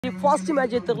First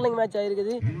match thrilling match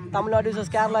ஆயிருக்குது Tamil Nadu vs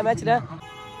Kerala மேட்ச்ல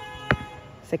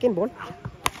second ball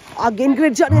again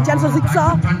great shot chance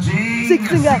for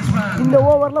சிக்ஸ்ங்க இந்த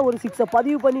ஓவர்ல ஒரு 6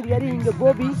 பதிவு பண்ணிருக்காரு இங்க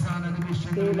கோபி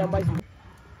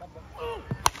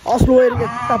ஆஸ்லோ இருக்க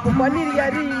தப்பு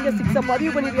பண்ணிருக்காரு இங்க 6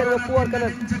 பதிவு பண்ணிருக்காரு பூவார்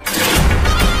கண்ணன்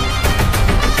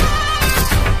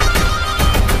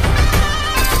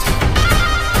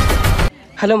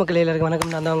ஹலோ மக்களே எல்லாருக்கும்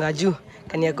வணக்கம் நான் தான் உங்கள் Aju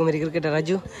Kanyakumari cricketer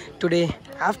Aju today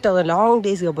after long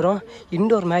டேஸ்க்கு அப்புறம்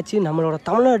இண்டோர் மேட்ச்சு நம்மளோட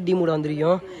தமிழ்நாடு டீமோட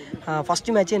வந்திருக்கோம்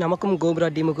ஃபஸ்ட்டு மேட்ச்சு நமக்கும் கோப்ரா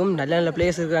டீமுக்கும் நல்ல நல்ல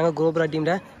பிளேயர்ஸ் இருக்கிறாங்க கோப்ரா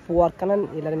டீமில் பூவார் கண்ணன்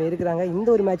எல்லாருமே இருக்கிறாங்க இந்த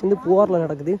ஒரு மேட்ச் வந்து பூவாரில்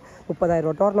நடக்குது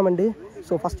 30,000 டோர்னமெண்ட்டு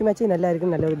ஸோ ஃபஸ்ட்டு மேட்ச்சு நல்லா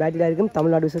இருக்கும் நல்ல ஒரு பேட்டிலாக இருக்கும்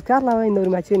தமிழ்நாடு vs கேரளாவை இந்த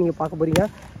ஒரு மேட்ச்சு நீங்கள் பார்க்க போகிறீங்க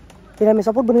எல்லாமே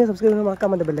சப்போர்ட் பண்ணுங்கள் சப்ஸ்கிரைப் பண்ணி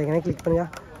மறக்காம அந்த பெல் ஐக்கனை கிளிக்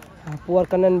பண்ணுங்கள்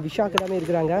பூவார் கண்ணன் விஷாக் எல்லாமே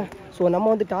இருக்கிறாங்க ஸோ நம்ம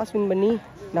வந்து டாஸ் வின் பண்ணி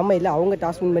நம்ம இல்லை அவங்க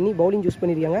டாஸ் வின் பண்ணி பவுலிங் சூஸ்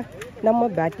பண்ணியிருக்காங்க நம்ம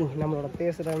பேட்டிங் நம்மளோட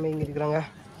பிளேயர்ஸ் எல்லாமே இங்கே இருக்கிறாங்க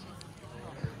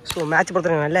ஸோ மேட்ச்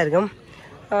பொறுத்தவரைக்கும் நல்லா இருக்கும்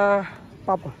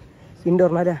பார்ப்போம்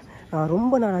இண்டோர்னால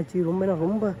ரொம்ப நாளாச்சு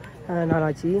ரொம்ப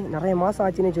நாளாச்சு நிறைய மாதம்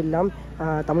ஆச்சுன்னே சொல்லலாம்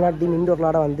தமிழ்நாடு டீம் இண்டோர்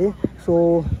விளாட வந்து ஸோ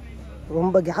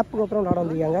ரொம்ப கேப்புக்கு அப்புறம் விளாட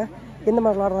வந்திருக்காங்க எந்த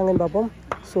மாதிரி விளாட்றாங்கன்னு பார்ப்போம்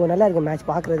ஸோ நல்லா இருக்கும் மேட்ச்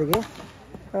பார்க்குறதுக்கு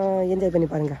என்ஜாய் பண்ணி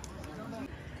பாருங்கள்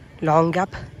லாங்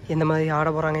கேப் எந்த மாதிரி ஆட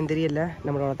போகிறாங்கன்னு தெரியல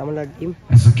நம்மளோட தமிழ்நாடு டீம்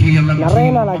நிறைய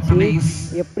நாள் ஆச்சு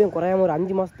எப்படியும் குறையாம ஒரு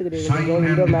 5 மாதத்துக்கு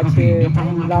இண்டோர் மேட்ச்சு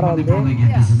விளாட வந்து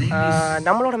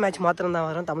நம்மளோட மேட்ச் மாத்திரம் தான்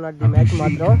வரும் தமிழ்நாடு டீம் மேட்ச்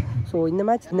மாத்திரம் ஸோ இந்த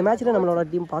மேட்ச்சில் நம்மளோட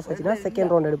டீம் பாஸ் ஆச்சுன்னா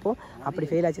செகண்ட் ரவுண்ட் எடுப்போம் அப்படி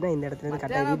ஃபெயில் ஆச்சுன்னா இந்த இடத்துலேருந்து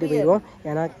கரெக்டாக வீட்டுக்கு போயிடுவோம்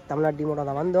ஏன்னா தமிழ்நாடு டீமோட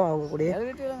தான் வந்தோம் அவங்க கூட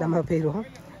நம்ம போயிடுவோம்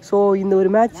ஸோ இந்த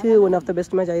ஒரு match one of the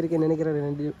best match ஆகிருக்குன்னு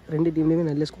நினைக்கிறேன் ரெண்டு டீம்லேயுமே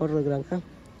நல்ல ஸ்கோர் இருக்கிறாங்க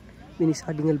மினி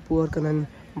ஸ்டார்டிங்கல் பூவார் கண்ணன்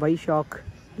வைஷாக்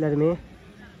எல்லாருமே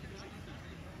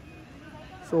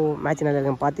ஸோ மேட்ச் நல்லா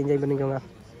இருக்கும் பார்த்து என்ஜாய் பண்ணிக்கோங்க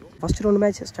ஃபஸ்ட் ரவுண்ட்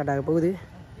மேட்ச் ஸ்டார்ட் ஆக போகுது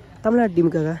Tamil Nadu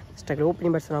டீமுக்காக start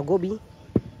opening batsman Gopi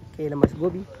கேஎல்எம்எஸ்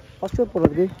Gopi first over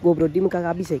போடுறதுக்கு GoPro டீமுக்காக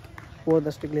Abhishek over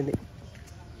the ஸ்ட்ரிக்லேருந்து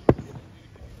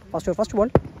first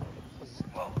ball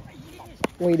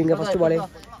ஒயிடுங்க first பால்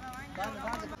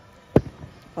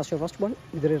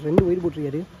இதில் 2 ஒயிட்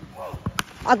போட்டிருக்காரு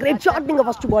கிரேட் ஷாட்டுங்க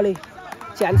first ball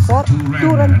chance for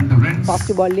 2 run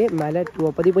first பால்லே மேலே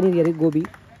 2 பதிவு பண்ணியிருக்காரு Gopi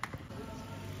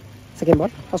second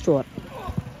ball first over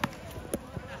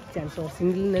chance for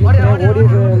single நினைக்கிறேன் ஓடி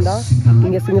இருந்தால்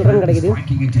இங்கே சிங்கிள் ரன் கிடைக்குது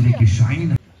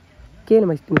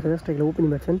கேஎல்எம்எஸ் டீமுக்காக ஸ்ட்ரைக்கில்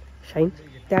ஓப்பனிங் பேட்ஸ்மேன் ஷைன்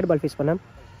தேர்ட் பால் ஃபேஸ் பண்ண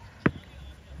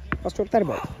ஃபர்ஸ்ட் ஓவர் தேர்ட்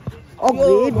பால்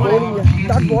கிரேட் பவுலிங்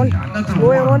தேர்ட் பால்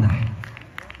ஸ்லோயர் ஒன்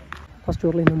ஃபர்ஸ்ட்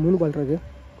ஓவரில் இன்னும் 3 பால் இருக்குது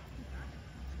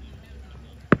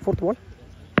fourth ball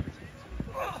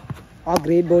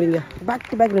great bowling back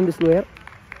to back 2 slower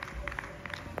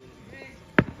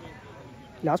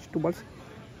last 2 balls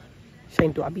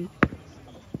shine to Abhi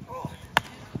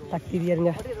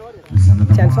தட்டிரியாருங்க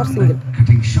chance for single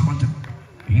cutting shot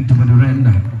into the end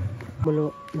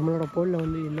நம்மளோட போல்ல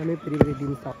வந்து எல்லாமே பெரிய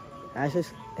teams தான்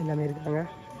Ashes எல்லாமே இருக்காங்க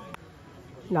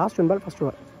last 1 ball first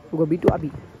over go B to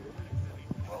Abhi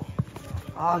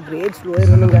great slower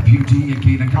running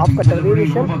half cut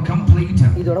variation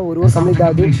இதோட ஒரு over complete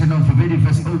ஆகுது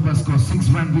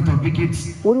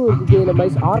ஒரு ஓவருக்கு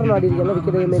பைஸ் 6 ரன் ஆடி இருக்காங்க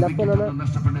விக்கெட் மேல லெஃப்ட்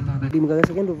பண்ணாம டீமுக்காக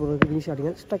செகண்ட் ஓவர் போடுறது finish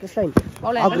ஆடிங்க strike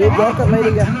line great yorker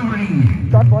லைனிங்க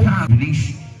dot ball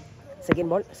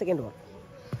second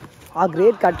over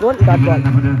great cut one dot ball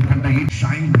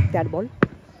third பால்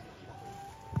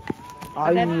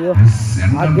ஐயோ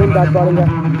அகைன் டாட் பாலுங்க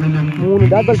 3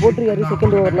 டாட் பால் போட்டுருக்காரு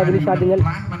செகண்ட் ஓவரில் ஃபினிஷ் ஆடிங்க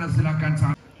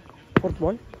ஃபோர்த்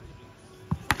பால்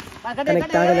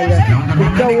கனெக்ட் ஆகலைங்க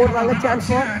குட்டா ஓடுறாங்க chance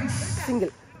for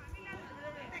single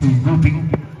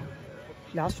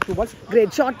last 2 balls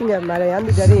great ஷாட்டுங்க மேலே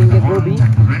ஏந்துட்டாரு இங்கே Gopi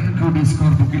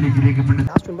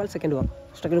last 1 பால் second over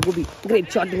ஸ்ட்ரைக்கில் Gopi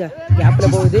great ஷாட்டுங்க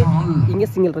கேப்பில் போகுது இங்கே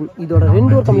சிங்கிள் ரன் இதோட 2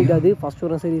 ஓவர் கம்ப்ளீட் ஆகுது ஃபர்ஸ்ட்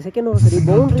ஓவரும் சரி செகண்ட் ஓவரும் சரி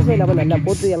பவுண்டரிஸே இல்லாமல் நல்லா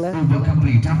போட்டுருக்காங்க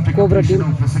கோப்ரா டீம்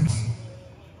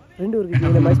 2 ஓவருக்கு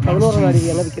இந்த மேட்ச் 11 ரன்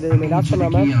ஆடிருக்காங்க விக்கெட் லாஸ்ட்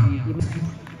பண்ணாமல்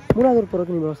 3வது ஓவர்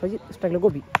போகிறதுக்கு நீங்கள் சஜித் ஸ்ட்ரைக்கில்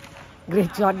கோபி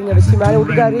கிரேட் ஷாட்டிங் அடிச்சு மேலே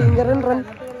விட்டுட்டாரு இங்கே ரன்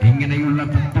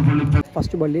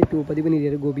ஃபர்ஸ்ட் பால்லே 2 பதிவு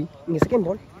பண்ணிடுறாரு கோபி இங்கே second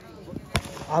ball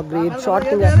great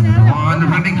shooting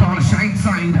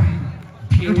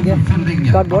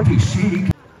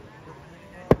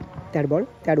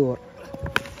third over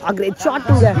great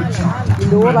ஷாட்டிங்க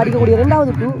இந்த ஓவர் அடிக்கக்கூடிய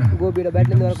 2வது 2 கோபியோட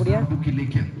பேட்லேருந்து வரக்கூடிய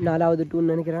 4வது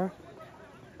 2ன்னு நினைக்கிறேன்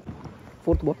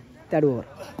fourth ball third over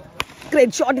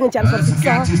great ஷாட்டிங்க chance for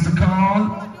 6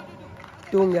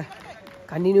 2ங்க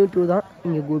continue 2 தான்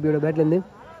இங்கே கோபியோட பேட்லேருந்து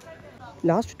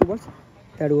last 2 balls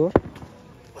third over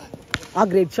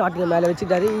great ஷாட்டுங்க மேலே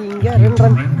வச்சுட்டாரு இங்கே 2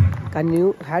 ரன் கன்னியூ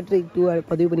ஹேட்ரிக் 2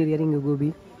 பதிவு பண்ணியிருக்காரு இங்கே கோபி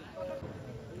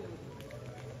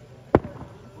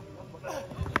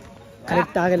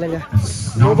கரெக்ட் ஆகலைங்க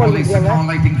நோ பால் கொடுக்குறாங்க.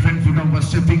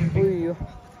 ஐயோ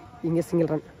இங்கே சிங்கிள்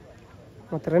ரன்,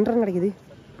 மொத்தம் 2 ரன் கிடைக்குது.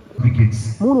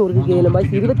 3 ஓவருக்கு கேஎல்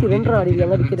பாய்ஸ் 22 ரன்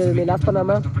ஆடிருக்காங்க. விக்கெட் எதுவுமே லாஸ்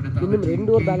பண்ணாமல் இன்னும்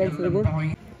 2 ஓவர் பேலன்ஸ் இருக்கு.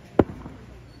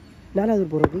 4வது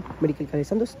போகிறது மெடிக்கல்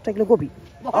காலேஜ் சந்தோஷ். ஸ்ட்ரைக்கில் கோபி.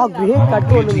 கிரேட்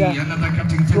கட் ஒன்றுங்க,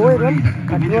 ஸ்லோயர் ரன்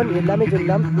கட் ரன் எல்லாமே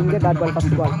சொல்லலாம். இங்கே dot ball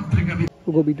first ball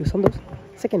Gopi to Santhosh.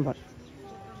 Second ball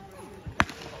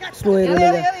slower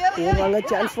ரன்னுங்க,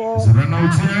 chance for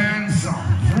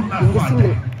இங்கே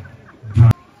சிங்கிள்.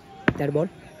 தேர்ட்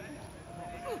பால்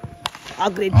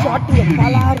கிரேட் ஷாட்,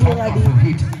 பலார் ஆடி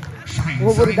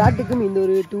ஒவ்வொரு டாட்டுக்கும் இந்த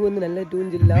ஒரு 2 வந்து நல்ல 2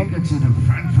 சொல்லலாம்.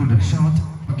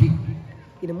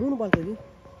 இது 3 பால் இருக்கு.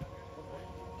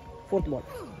 ஃபோர்த் பால்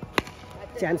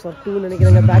சான்ஸ் ஃபார் 2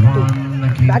 நினைக்கிறேங்க. Back to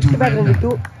back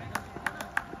 2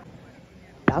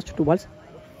 last 2 balls.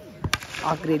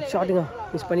 Great ஷாட்டுங்க,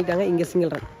 மிஸ் பண்ணிட்டாங்க. இங்கே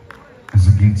சிங்கிள் ரன்.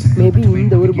 மேபி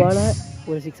இந்த ஒரு பாலை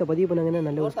ஒரு 6 பதிவு பண்ணாங்கன்னா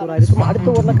நல்ல ஒரு ஸ்கோராக இருக்கும். அடுத்த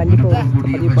ஓவரில் கண்டிப்பாக ஒரு 6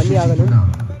 பதிவு பண்ணி ஆகணும்.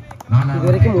 இது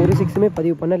வரைக்கும் ஒரு 6மே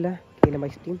பதிவு பண்ணல கேஎல்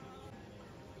பாய்ஸ் டீம்.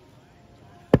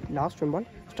 லாஸ்ட் 1 பால்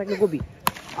ஸ்ட்ரைக்கில் Gopi.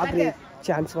 Great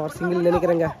chance for single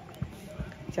நினைக்கிறேங்க.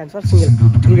 Chance for single.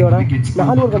 இதோட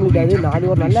 4 ஓவர் கம்ப்ளீட் ஆகுது. 4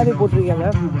 ஓவர் நல்லாவே போட்டிருக்காங்க.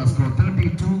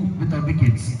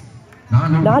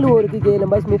 4 ஓவருக்கு கேஎல்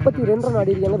பாய்ஸ் 32 ரன்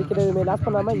ஆடிருக்காங்க. விக்கெட் எதுவுமே லாஸ்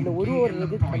பண்ணாமல் இந்த ஒரு ஓவர்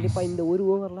இருக்குது. கண்டிப்பாக இந்த ஒரு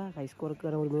ஓவரில் ஹை ஸ்கோருக்கு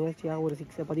ஒரு முயற்சியாக ஒரு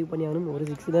 6 பதிவு பண்ணி ஆகணும். ஒரு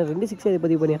 6 2 6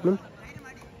 பதிவு பண்ணி ஆகணும்.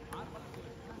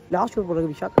 லாஸ்ட் ஓவர்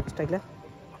போடுறது விஷாக். ஸ்ட்ரைக்கில்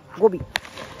கோபி.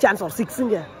 Chance for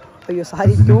 6ங்க. ஐயோ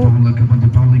சாரி 2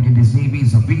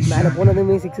 மேலே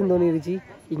போனதுமே 6ன்னு தோணிருச்சு.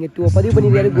 இங்கே 2 பதிவு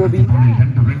பண்ணியிருக்காரு கோபி.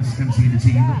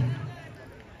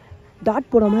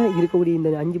 டாட் போடாமல் இருக்கக்கூடிய இந்த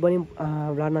 5 பாலையும்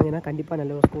விளாட்னாங்கன்னா கண்டிப்பாக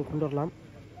நல்ல ஒரு ஸ்கோர் கொண்டு வரலாம்.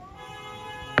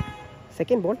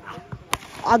 Second ball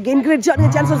again great shot,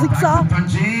 chance for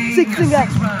 6ங்க.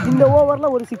 இந்த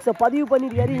ஓவரில் ஒரு 6 பதிவு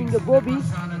பண்ணியிருக்காரு இங்கே கோபி.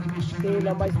 கேஎல்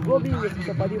பாய்ஸ் கோபி இங்கே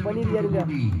 6 பதிவு பண்ணியிருக்காருங்க.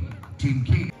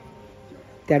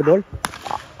 தேர்ட் பால்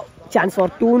சான்ஸ்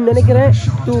ஃபார் 2ன்னு நினைக்கிறேன்.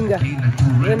 2ங்க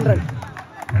 2 ரன்.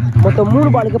 மொத்தம் 3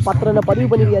 பாலுக்கு 10 ரன் பதிவு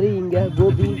பண்ணியிருக்காரு இங்கே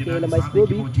கோபி. KL boys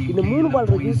Gopi. இந்த 3 பால்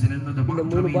இருக்கு. இந்த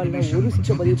 3 பாலில் ஒரு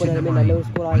 6 பதிவு பண்ணாலுமே நல்ல ஒரு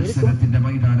ஸ்கோராக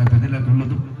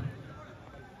இருக்கும்.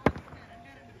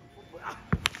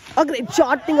 கிரேட்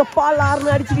ஷாட், இங்கே பால் 6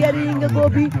 அடிச்சிருக்காரு இங்கே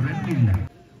Gopi.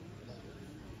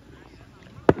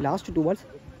 Last 2 balls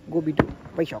Gopi to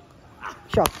by shot.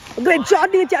 Great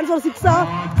shot, chance for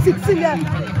 6ங்க.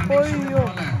 ஐயோ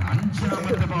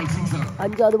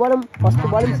 5வது பாலும் ஃபர்ஸ்ட்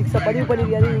பாலும் 6 பதிவு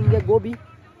பண்ணிருக்காரு இங்கே கோபி.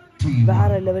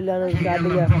 வேற லெவலான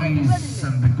ஸ்டார்டிங்க.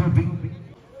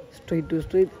 ஸ்ட்ரைட் டு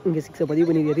ஸ்ட்ரைட் இங்கே 6 பதிவு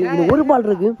பண்ணிருக்காரு. இந்த ஒரு பால்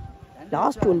இருக்கு.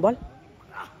 லாஸ்ட் 1 பால்.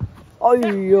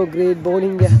 ஐயோ கிரேட்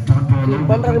பவுலிங்க,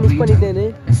 பண்ணுறது மிஸ் பண்ணிட்டேன்னு.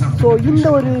 ஸோ இந்த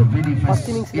ஒரு ஃபர்ஸ்ட்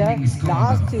இன்னிங்ஸில்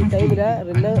லாஸ்ட் டைமில்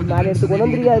 2 மேலே எடுத்து கொண்டு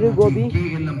வந்திருக்காரு கோபி.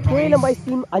 கேஎல் பாய்ஸ்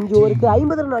டீம் 5 ஓவருக்கு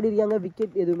 50 ரன் ஆடிருக்காங்க.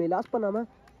 விக்கெட் எதுவுமே லாஸ் பண்ணாமல்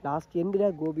லாஸ்ட் எண்டில்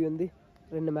கோபி வந்து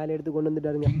 2 மேலே எடுத்து கொண்டு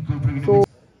வந்துட்டாருங்க. ஸோ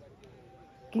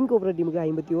கிங் கோப்ரா டீமுக்கு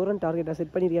 51 ரன் டார்கெட்டாக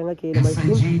செட் பண்ணியிருக்காங்க KL boys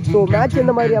team. So match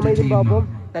எந்த மாதிரி அமைதுன்னு பார்ப்போம்.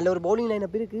 நல்ல ஒரு பவுலிங்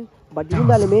லைனப் இருக்குது. பட்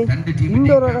இருந்தாலுமே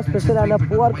இண்டோரோட ஸ்பெஷலான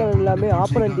புவார்கள் எல்லாமே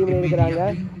ஆப்போனன்ட் டீமில் இருக்கிறாங்க.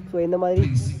 ஸோ எந்த மாதிரி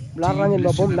விளாட்றாங்கன்னு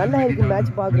பார்ப்போம். நல்லா இருக்குது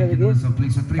மேட்ச் பார்க்குறதுக்கு.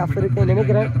 டஃப் இருக்குன்னு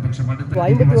நினைக்கிறேன். So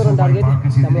 51 run target.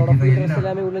 நம்மளோட ஃபீல்டர்ஸ்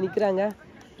எல்லாமே உள்ளே நிற்கிறாங்க.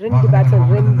 2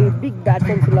 பேட்ஸ்மேன் 2 பிக்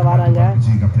பேட்ஸ்மேன்ஸ் உள்ள வராங்க.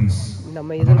 நம்ம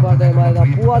எதிர்பார்த்த மாதிரி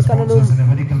தான் பூவார் கண்ணனும்.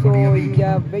 ஸோ இங்கே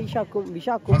விஷாக்கும்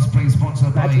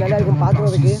மேட்ச் நல்லா இருக்கும்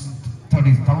பார்க்குறதுக்கு.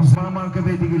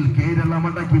 കേരള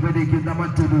മടക്കി വരയ്ക്കുന്ന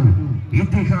മറ്റൊരു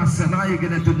ഇതിഹാസ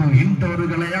നായകനെത്തുന്നു.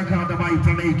 ഇൻഡോറുകളെ അഗാധമായി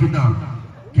പ്രണയിക്കുന്ന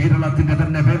കേരളത്തിന്റെ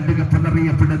തന്നെ വേൾഡ് കപ്പ്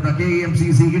എന്നറിയപ്പെടുന്ന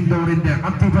KMCC ഇൻഡോറിന്റെ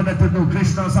അധിപനെത്തുന്നു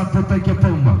Krishna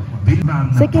സത്വത്തൊപ്പം.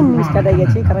 Second innings start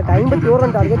ஆகிடுச்சு. Correct 51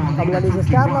 run target. Tamil Nadu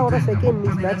கேரளாவோட second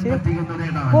innings match.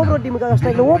 Cobra டீமுக்காக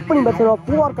ஸ்ட்ரைக்கில் ஓப்பனிங் பேட்ஸ்மேன்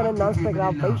பூவார் கண்ணன், நான்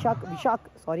ஸ்ட்ரைக்கராக விஷாக்.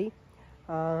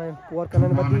 பூவார்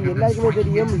கண்ணன் பற்றி எல்லாருக்குமே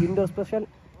தெரியும். இண்டோர் ஸ்பெஷல்,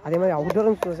 அதே மாதிரி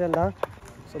அவுட்டோரும் ஸ்பெஷல் தான்.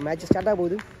 ஸோ மேட்ச் ஸ்டார்ட் ஆக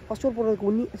போகுது. ஃபர்ஸ்ட் ஓவர் போடுறதுக்கு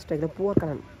உன்னி ஸ்ட்ரைக்கில் பூவார்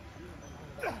கண்ணன்.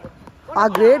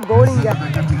 கிரேட் பவுலிங்க.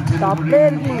 அப்படியே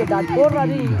இருக்கு இங்கே டாட்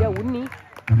போடுறாரு இங்கே உன்னி.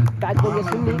 பேட் கொஞ்சம்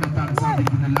சுன்னி.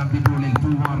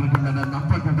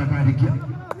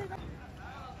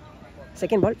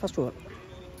 Second ball first over.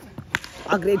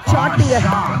 Great ஷாட்டுங்க.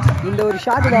 இந்த ஒரு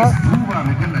ஷாட்டு தான்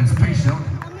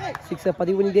 6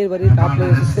 பதிவு பண்ணிட்டே இருப்பாரு.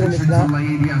 டாப்ல 6 ரன் தான்.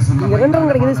 இங்கே 2 ரன்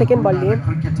கிடைக்குது செகண்ட் பால்லேயே.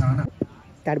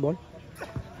 தேர்ட் பால்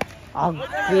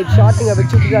கிரேட் ஷாட்டுங்க,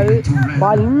 வச்சுட்டாரு.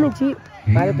 பால் நின்றுச்சு,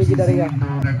 மேலே தூக்கிட்டாருங்க.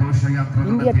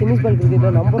 இந்தியா டென்னிஸ் பால்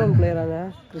கிரிக்கெட்டில் நம்பர் 1 பிளேயரான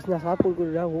கிருஷ்ணா சாத்பூர்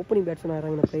கூட ஓப்பனிங் பேட்ஸ்மேன்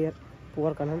ஆகிறாங்க பிளேயர்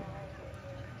புவர் கண்ணன்.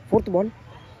 ஃபோர்த் பால்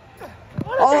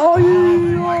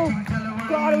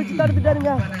காலை வச்சு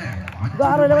தடுத்துட்டாருங்க.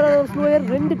 வேற லெவலில் ஒரு ஸ்லோயர்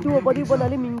 2-2 பதிவு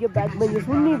பண்ணாலும் இங்கே பேக் பெஞ்சு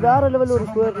சுன்னி வேற லெவலில் ஒரு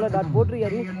ஸ்லோயரில் டாட்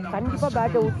போட்டிருக்காரு. கண்டிப்பாக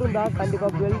பேட்டை விட்டுருந்தா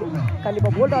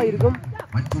கண்டிப்பாக போல்ட் ஆகிருக்கும்.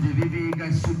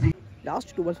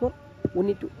 Last 2 balls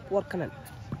 1-2 போர்க்கனன்.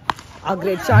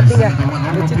 கிரேட் ஷாட்டிங்க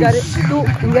வச்சுட்டாரு. 2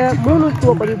 இங்கே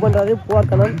 3-2 பதிவு பண்ணுறாரு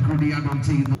போர்க்கனன்.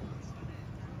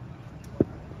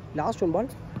 Last 1 ball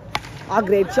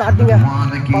great ஷாட்டிங்க.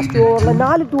 ஃபர்ஸ்ட் ஓவரில்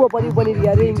 4-2 பதிவு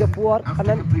பண்ணியிருக்காரு இங்கே பூவார்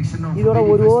கண்ணன். இதோட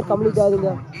ஒரு ஓவர் கம்ப்ளீட்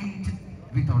ஆகுதுங்க.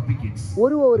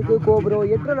 ஒரு ஓவருக்கு கோபுரோ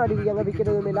 8 ரன் ஆடிருக்காங்க.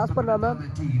 விக்கெட் எதுவுமே லாஸ் பண்ணாமல்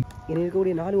எனக்கு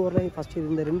இருக்கக்கூடிய 4 ஓவரில் ஃபர்ஸ்ட்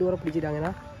இந்த 2 ஓவரை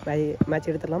பிடிச்சிட்டாங்கன்னா மேட்ச்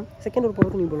எடுத்துடலாம். செகண்ட் ஓவர்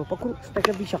போகிறதுக்கு நீங்கள் பக்கு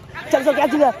ஸ்ட்ரைக்கர் பிஷா சரி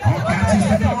கேட்சுங்க.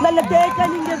 நல்ல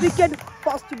டேக்கன் இங்கே விக்கெட்.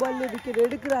 ஃபர்ஸ்ட் பால்ல விக்கெட்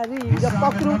எடுக்கிறாரு இங்கே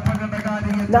பக்ரு.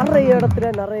 நிறைய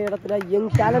இடத்துல யங்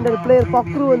டேலண்டட் பிளேயர்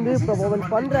பக்ரு வந்து பர்ஃபார்மன்ஸ்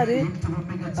பண்ணுறாரு.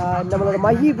 நம்மளோட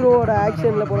மஹி ப்ரோவோட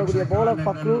ஆக்ஷனில் போடக்கூடிய பவுலர்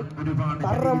பக்ரு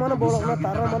தரமான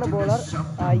பவுலர்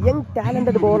யங்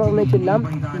டேலண்டட் பவுலர்னு சொல்லலாம்.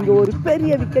 இங்கே ஒரு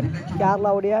பெரிய விக்கெட்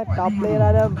கேரளாவுடைய டாப்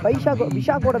பிளேயரான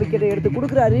விஷாக்கோட விக்கெட்டை எடுத்து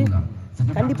கொடுக்குறாரு.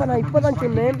 கண்டிப்பாக நான் இப்போ தான்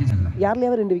சொன்னேன்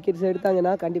யார்லையாவது 2 விக்கெட்ஸ்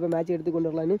எடுத்தாங்கன்னா கண்டிப்பாக மேட்ச் எடுத்து கொண்டு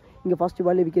வரலான்னு. இங்கே ஃபர்ஸ்ட்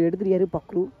பால்ல விக்கெட் எடுத்துருக்காரு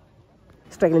பக்ரு.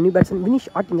 ஸ்ட்ரைக்கில் new batsman Vinish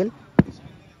Attingal.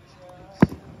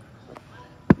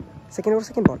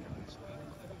 Second ball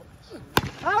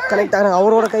connect ஆகிறாங்க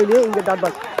அவரோட கையிலேயே. இங்கே டாட்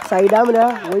பால் சைடாமில்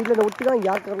ஒயிட்டில் ஒட்டி தான்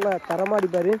யாக்கரில் தரமாக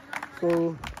அடிப்பார். ஸோ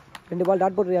 2 பால்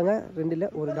டாட் போட்டுருக்காங்க. 2ல்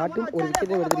ஒரு டாட்டும் ஒரு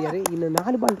விக்கெட்டும் எடுத்துருக்காரு. இன்னும்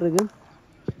 4 பால் இருக்கு.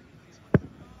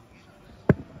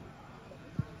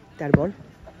 தேர்ட் பால்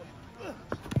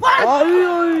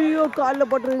ஐயோ காலில்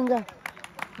போட்டுருக்குங்க.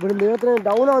 விழுந்த இடத்துல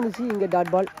டவுனாக வந்துச்சு. இங்கே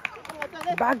dot ball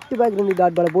back to back 2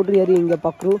 dot பாலை போட்டுருக்காரு இங்கே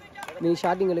பக்ரு. நீ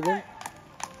ஷாட்டிங்களுக்கு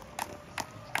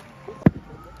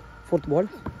ஃபோர்த் பால்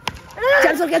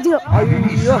கேட்சுங்க.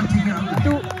 ஐயோ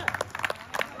 2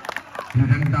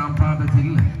 இரண்டாம்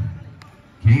பாதத்தில்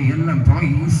KLM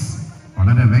Toys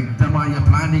വളരെ വ്യക്തമായ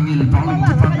പ്ലാനിങ്ങിൽ ബൗളിംഗ്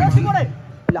ഡിപ്പാർട്ട്മെന്റിൽ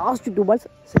last 2 balls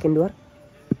second over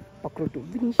Bagru to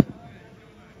finish.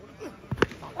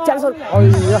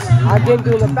 ஐயோ again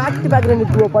to back to back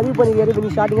 2 பதிவு பண்ணிருக்காரு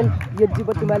ஃபினிஷ் ஷாட்டிங். எட்ஜ்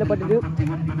பட்டு மேலே பட்டுது.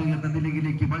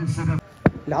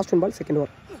 Last 1 ball second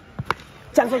over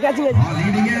கேட்சுங்க.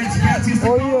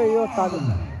 ஐயோ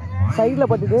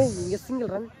சைடில் பட்டுது. இங்கே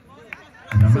சிங்கிள்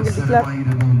டிக்ளேர்.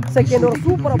 செகண்ட் ஓவர்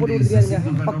சூப்பராக போட்டு கொடுத்துருக்காருங்க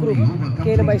பக்ரு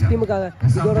KLM பாய்ஸ் டீமுக்காக.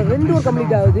 இதோட 2 ஓவர்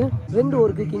கம்ப்ளீட் ஆகுது. 2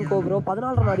 ஓவருக்கு கிங் கோப்ரோ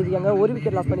 14 ரன் ஆடிருக்காங்க. ஒரு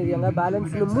விக்கெட் லாஸ் பண்ணியிருக்காங்க.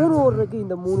 பேலன்ஸ் இன்னும் 3 ஓவர் இருக்குது.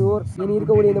 இந்த 3 ஓவர் இனி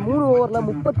இருக்கக்கூடிய இந்த 3 ஓவரில்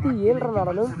 37 ரன்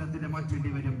ஆடணும்.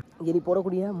 இனி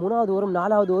போடக்கூடிய 3வது ஓவரும்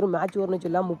 4வது ஓவரும் மேட்ச் ஓவர்னு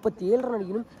சொல்லலாம் 37 ரன்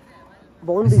அடிக்கணும்.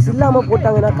 பவுண்டரிஸ் இல்லாமல்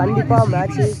போட்டாங்கன்னா கண்டிப்பாக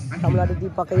மேட்ச்சு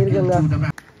தமிழ்நாட்டுக்கு பக்கம் இருக்குங்க.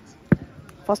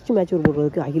 ஃபர்ஸ்ட் மேட்ச் ஓவர்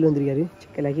போடுறதுக்கு அகில் வந்திருக்காரு.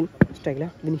 சிக்கல் அகில் ஸ்ட்ரைக்கில்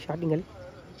வினிஷ் ஷாட்டிங்கல்.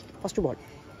 ஃபர்ஸ்ட் பால்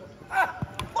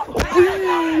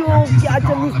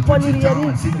கேட்சை மிஸ் பண்ணிருக்காரு.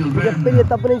 மிகப்பெரிய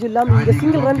தப்புன்னு சொல்லலாம். இங்கே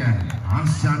single run.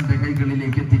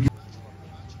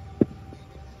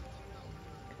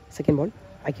 Second ball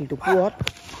Akhil to பூவார்.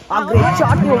 Great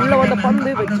shot. உள்ள வந்த பந்து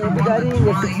வச்சு விட்டுட்டாரு.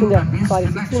 இங்கே 6ங்க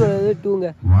 2ங்க.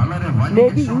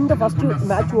 மேபி இந்த ஃபர்ஸ்ட்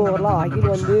மேட்ச் ஓவரில் அகில்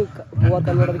வந்து பூவார்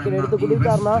கல்லோட விக்கெட் எடுத்து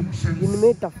கொடுத்தாருன்னா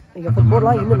இன்னுமே டஃப் எஃபர்ட்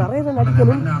போடலாம். இன்னும் நிறைய ரன்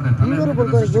அடிக்கணும். இவரை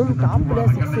பொறுத்த வரைக்கும் டாப்பில்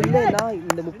 6 இல்லைன்னா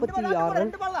இந்த 36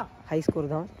 ரன் ஹை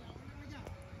ஸ்கோர் தான்.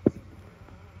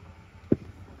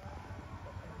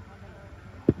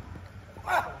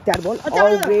 தேர்ட்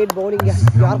பால் கிரேட் பவுலிங்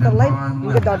யார்கர் லைன்.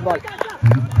 இங்கே டாட் பால்.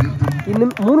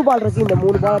 இன்னும் 3 பால் இருக்குது. இந்த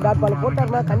 3 பால் டாட் பால்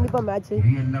போட்டார்னா கண்டிப்பாக மேட்ச்சு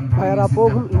ஃபயராக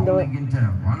போகும். இந்த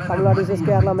தமிழ்நாடு vs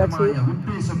கேரளா மேட்ச்சு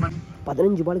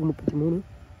 15 பாலுக்கு 33.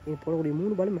 போடக்கூடிய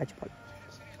 3 பால் match ball.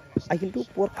 Akhil to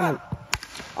போர்க்கனன்.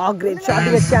 Great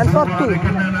shooting chance for 2.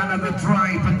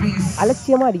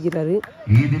 அலட்சியமாக அடிக்கிறாரு.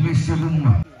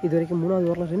 இது வரைக்கும் 3வது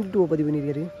ஓவரில் 2 பதிவு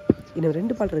பண்ணியிருக்காரு. இன்னும்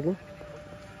 2 பால் இருக்குது.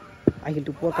 அகில்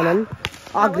to போர்க்கனன்.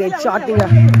 Great ஷாட்டிங்க.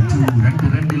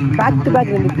 Back to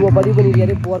back 2 பதிவு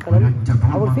பண்ணியிருக்காரு போர்க்கனன்.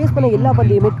 அவர் ஃபேஸ் பண்ண எல்லா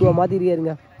பண்டையுமே 2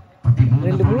 மாற்றிருக்காருங்க.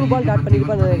 2-3 பால் டாட்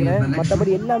பண்ணியிருப்பான்னு நினைக்கிறேன்.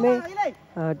 மற்றபடி எல்லாமே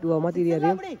 2 மாற்றிருக்காரு.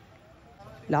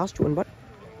 Last 1 ball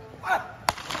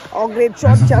great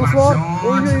shot chance for.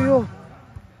 ஐயோ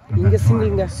இங்கே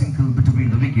சிங்கிள்ங்க.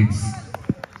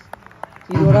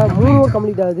 இதோட 3 ஓவர்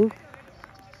கம்ப்ளீட் ஆகுது.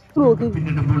 3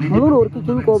 ஓவருக்கு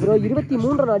கிங் கோப்ரோ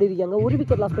 23 ரன் ஆடிருக்காங்க. ஒரு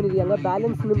விக்கெட் லாஸ் பண்ணியிருக்காங்க.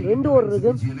 பேலன்ஸ் இன்னும் 2 ஓவர்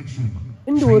இருக்கு.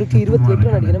 2 ஓவருக்கு 28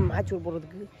 ரன் அடிக்கணும். மேட்ச் ஓவர்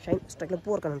போடுறதுக்கு ஷைன் ஸ்ட்ரைக்கில்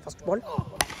போர்க்கனன். ஃபர்ஸ்ட் பால்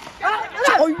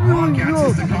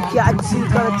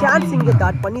கேட்சுக்கான சான்ஸ் இங்கே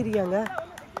டாட் பண்ணியிருக்காங்க.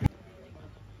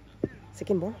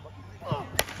 Second ball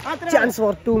chance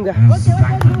for 2ங்க.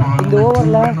 இந்த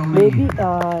ஓவரில் மேபி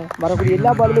வரக்கூடிய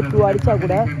எல்லா பாலுமே 2 அடித்தா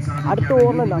கூட அடுத்த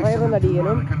ஓவரில் நிறைய ரன்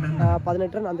அடிக்கணும்.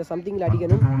 18 ரன் அந்த சம்திங்கில்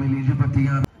அடிக்கணும்.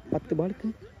 10 பாலுக்கு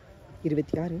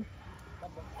 26.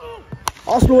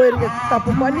 ஸ்லோ இருங்க,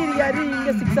 தப்பு பண்ணிருக்காரு.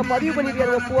 இங்க 6 பதிவு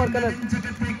பண்ணிருக்காருங்க பூவார் கண்ணன்.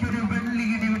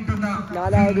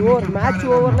 4வது ஓவர் மேட்ச்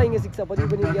ஓவர்ல இங்க 6 பதிவு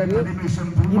பண்ணிருக்காரு.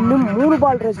 இன்னும் 3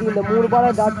 பால் இருக்கு. இந்த 3 பாலை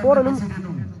டாட் போடணும்.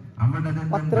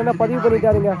 10 ரன் பதிவு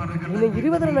பண்ணிட்டாருங்க. இன்னும்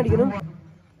 20 ரன் அடிக்கணும்.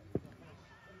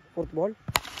 4th பால்.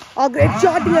 கிரேட்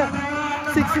ஷாட்டுங்க,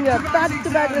 6ங்க. பேக் டு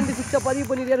பேக் 2 6 பதிவு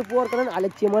பண்ணிருக்காரு பூவார் கண்ணன்.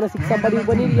 அலட்சியமான 6 பதிவு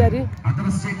பண்ணிருக்காரு.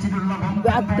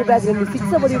 பேக் டு பேக் 2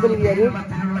 6 பதிவு பண்ணிருக்காரு.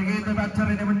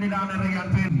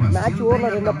 மேட்ச் ஓவர்ல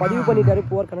 2 பதிவு பண்ணிட்டாரு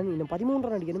பூவார் கண்ணன். இன்னும் 13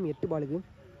 ரன் அடிக்கணும் 8 பாலுக்கு.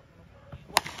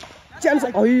 சான்ஸ்.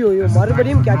 ஐயோ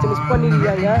மறுபடியும் கேட்ச் மிஸ்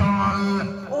பண்ணிருக்காங்க.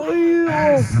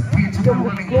 ஐயோ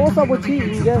க்ளோஸா போச்சு.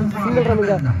 இங்க சிங்கிள்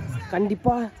ரன்னுங்க.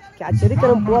 கண்டிப்பா கேட்ச்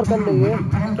எடுக்கணும் பூவார் கண்ணுக்கு.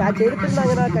 கேட்ச்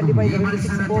எடுத்திருந்தாங்கன்னா கண்டிப்பா இந்த 2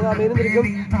 6 போகாம இருந்திருக்கும்.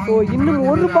 ஸோ இன்னும்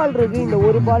 1 பால் இருக்கு. இந்த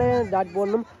 1 பாலே டாட்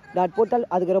போடணும். டாட் போட்டால்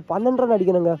அதுக்கு 12 ரன்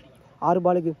அடிக்கணுங்க 6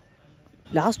 பாலுக்கு.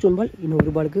 லாஸ்ட் 1 பால். இன்னும்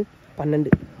 1 பாலுக்கு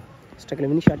 12.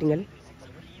 ஸ்ட்ரைக்கில் மினி ஷாட்டிங்கள்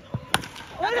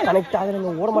கனெக்ட் ஆகுறாங்க,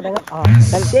 ஓட மாட்டாங்க.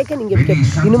 டேக்கன் இங்கே விக்கெட்.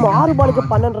 இன்னும் 6 பாலுக்கு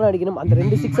 12 ரன் அடிக்கணும். அந்த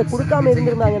 2 6 கொடுக்காம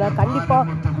இருந்திருந்தாங்கன்னா கண்டிப்பா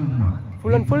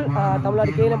full and full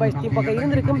Tamil Nadu KL boys team பக்கம்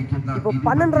இருந்திருக்கும். இப்போ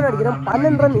 12 ரன் அடிக்கணும்.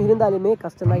 12 ரன் இருந்தாலுமே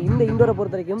கஷ்டம் தான். இந்த இண்டோரை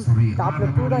பொறுத்த வரைக்கும் டாப்ல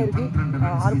 2 தான் இருக்கு.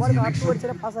 6 பாலுக்கு 8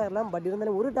 அடிச்சா பாஸ் ஆகிடலாம். பட்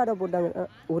இருந்தாலும் ஒரு டாட்டை போட்டாங்க.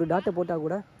 ஒரு டாட்டை போட்டால்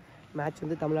கூட மேட்ச்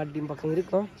வந்து தமிழ்நாடு டீம் பக்கம்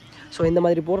இருக்கும். ஸோ இந்த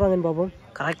மாதிரி போடுறாங்கன்னு பார்ப்போம்.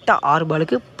 கரெக்டாக 6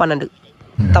 பாலுக்கு 12.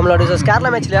 தமிழ்நாடு vs கேரளா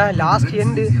மேட்ச்ல லாஸ்ட்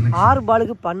எண்டு 6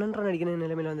 பாலுக்கு 12 ரன் அடிக்கணும்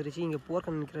நிலைமையில வந்துருச்சு. இங்க போர்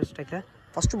கண்ணன் நிற்கிற ஸ்ட்ரைக்ல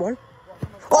first ball.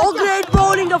 Great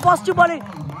bowling. First ball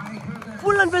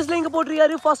full and பேஸ்ல இங்க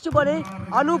போட்டுருக்காரு. First ball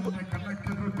Anoop,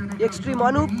 extreme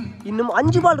Anoop. இன்னும்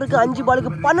 5 பால் இருக்கு. 5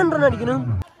 பாலுக்கு 12 ரன் அடிக்கணும்.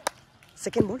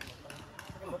 Second ball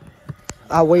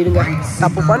ஒயிடுங்க.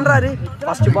 தப்பு பண்றாரு.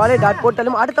 ஃபர்ஸ்ட் பாலே டாட்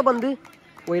போட்டாலும் அடுத்த பந்து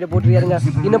ஒயிட போட்டுருக்காருங்க.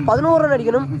 இன்னும் 11 ரன்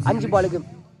அடிக்கணும் 5 பாலுக்கு.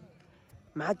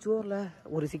 மேட்ச் ஓவரில்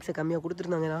ஒரு 6 கம்மியாக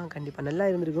கொடுத்துருந்தாங்கன்னா கண்டிப்பாக நல்லா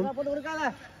இருந்திருக்கும்.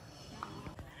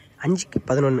 5க்கு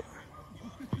 11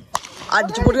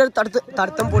 அடிச்சு போட்டுருக்காரு.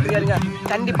 தடுத்தம் போட்டுருக்காருங்க.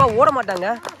 கண்டிப்பாக ஓட மாட்டாங்க.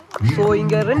 ஸோ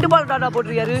இங்கே 2 பால் டாட்டா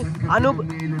போட்டிருக்காரு அனூப்.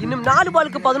 இன்னும் 4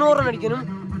 பாலுக்கு 11 ரன் அடிக்கணும்.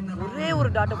 ஒரே ஒரு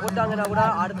டாட்டை போட்டாங்கன்னா கூட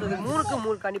அடுத்தது 3க்கு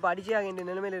 3 கண்டிப்பாக அடிச்சே ஆக வேண்டிய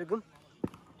நிலைமையில் இருக்கும்.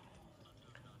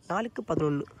 4க்கு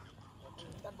 11.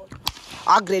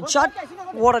 Great shot.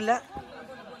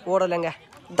 ஓடலைங்க.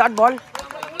 Dot ball.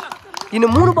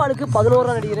 இன்னும் 3 பாலுக்கு 11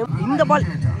 ரன் அடிக்கணும். இந்த பால்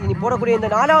இனி போடக்கூடிய இந்த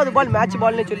 4வது பால் மேட்ச்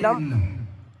பால்னு சொல்லலாம்.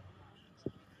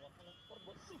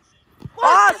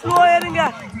 ஸ்லோ ஏறுங்க.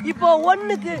 இப்போ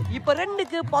 1க்கு இப்போ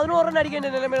 2க்கு 11 ரன் அடிக்க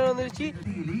வேண்டிய நிலைமையில வந்துருச்சு.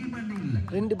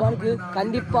 2 பாலுக்கு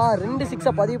கண்டிப்பா 2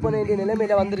 6 பதிவு பண்ண வேண்டிய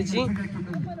நிலைமையில வந்துருச்சு.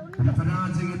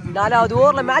 4வது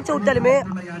ஓவர்ல match விட்டாலுமே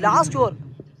last over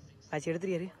match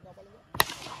எடுத்துருக்காரு.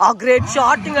 Great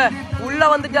ஷாட்டுங்க. உள்ள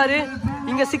வந்துட்டாரு.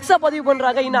 இங்க 6 பதிவு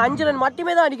பண்றாங்க. இன்னும் 5 ரன்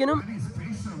மட்டுமே தான் அடிக்கணும்.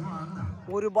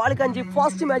 ஒரு பாலுக்கு 5.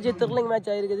 ஃபர்ஸ்ட் மேட்ச் த்ரில்லிங் மேட்ச்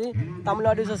ஆயிருக்குது.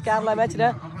 தமிழ்நாடு vs கேரளா மேட்ச்ல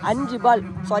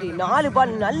 4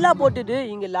 பால் நல்லா போட்டுட்டு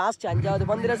இங்க லாஸ்ட் 5வது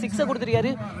பந்துல 6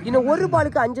 கொடுத்துருக்காரு. இன்னும் 1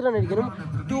 பாலுக்கு 5 ரன் அடிக்கணும்.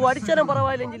 2 அடிச்சாலும்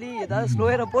பரவாயில்லைன்னு சொல்லி ஏதாவது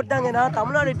ஸ்லோயரை போட்டாங்கன்னா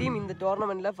தமிழ்நாடு டீம் இந்த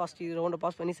டோர்னமெண்ட்ல ஃபர்ஸ்ட் ரவுண்டை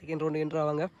பாஸ் பண்ணி செகண்ட் ரவுண்டு என்ட்ரு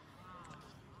ஆவாங்க.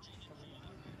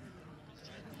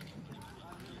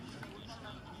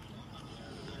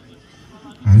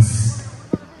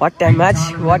 வாட்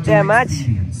ஏ மேட்ச்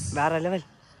வேற லெவல்.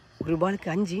 1 பாலுக்கு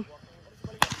 5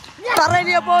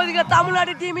 தரையிலேயே போகுதுங்க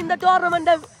தமிழ்நாடு டீம். இந்த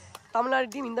டோர்னமெண்ட்டை தமிழ்நாடு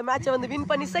டீம் இந்த மேட்சை வந்து வின்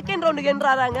பண்ணி செகண்ட் ரவுண்டுக்கு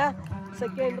என்ட்ராங்க.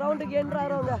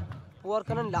 பூவார்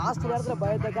கண்ணன் லாஸ்ட் நேரத்தில்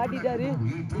பயத்தை காட்டிட்டாரு.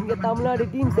 இங்க Tamil Nadu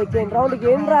team second ரவுண்டுக்கு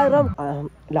என்ட்ராகிறோம்.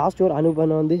 Last over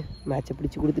அனுபவம் வந்து மேட்சை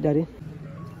பிடிச்சு கொடுத்துட்டாரு.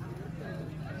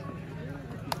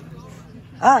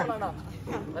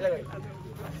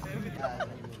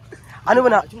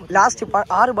 அனுபவனா லாஸ்ட்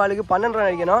 6 பாலுக்கு 12 ரன்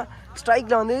அடிக்கணும்.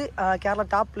 ஸ்ட்ரைக்ல வந்து கேரளா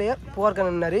டாப் பிளேயர் பூவார்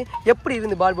கண்ணன். எப்படி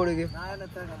இருந்து பால் போடுக்கு?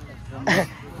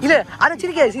 இல்ல ஆனா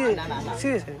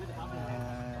சீரியஸ்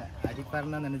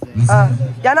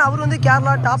ஏன்னா அவர் வந்து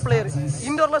Kerala top player.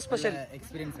 இண்டோர்ல special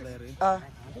experience player.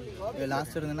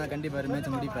 Last இருந்தா கண்டிப்பா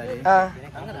மேட்ச் முடிப்பாரு.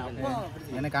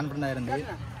 எனக்கு கான்ஃபிடன்ட்டா இருந்து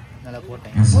நல்லா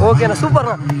போட்டேன். ஓகே, நான் சூப்பர்.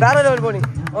 வேற லெவல் போலிங்.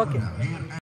 ஓகே.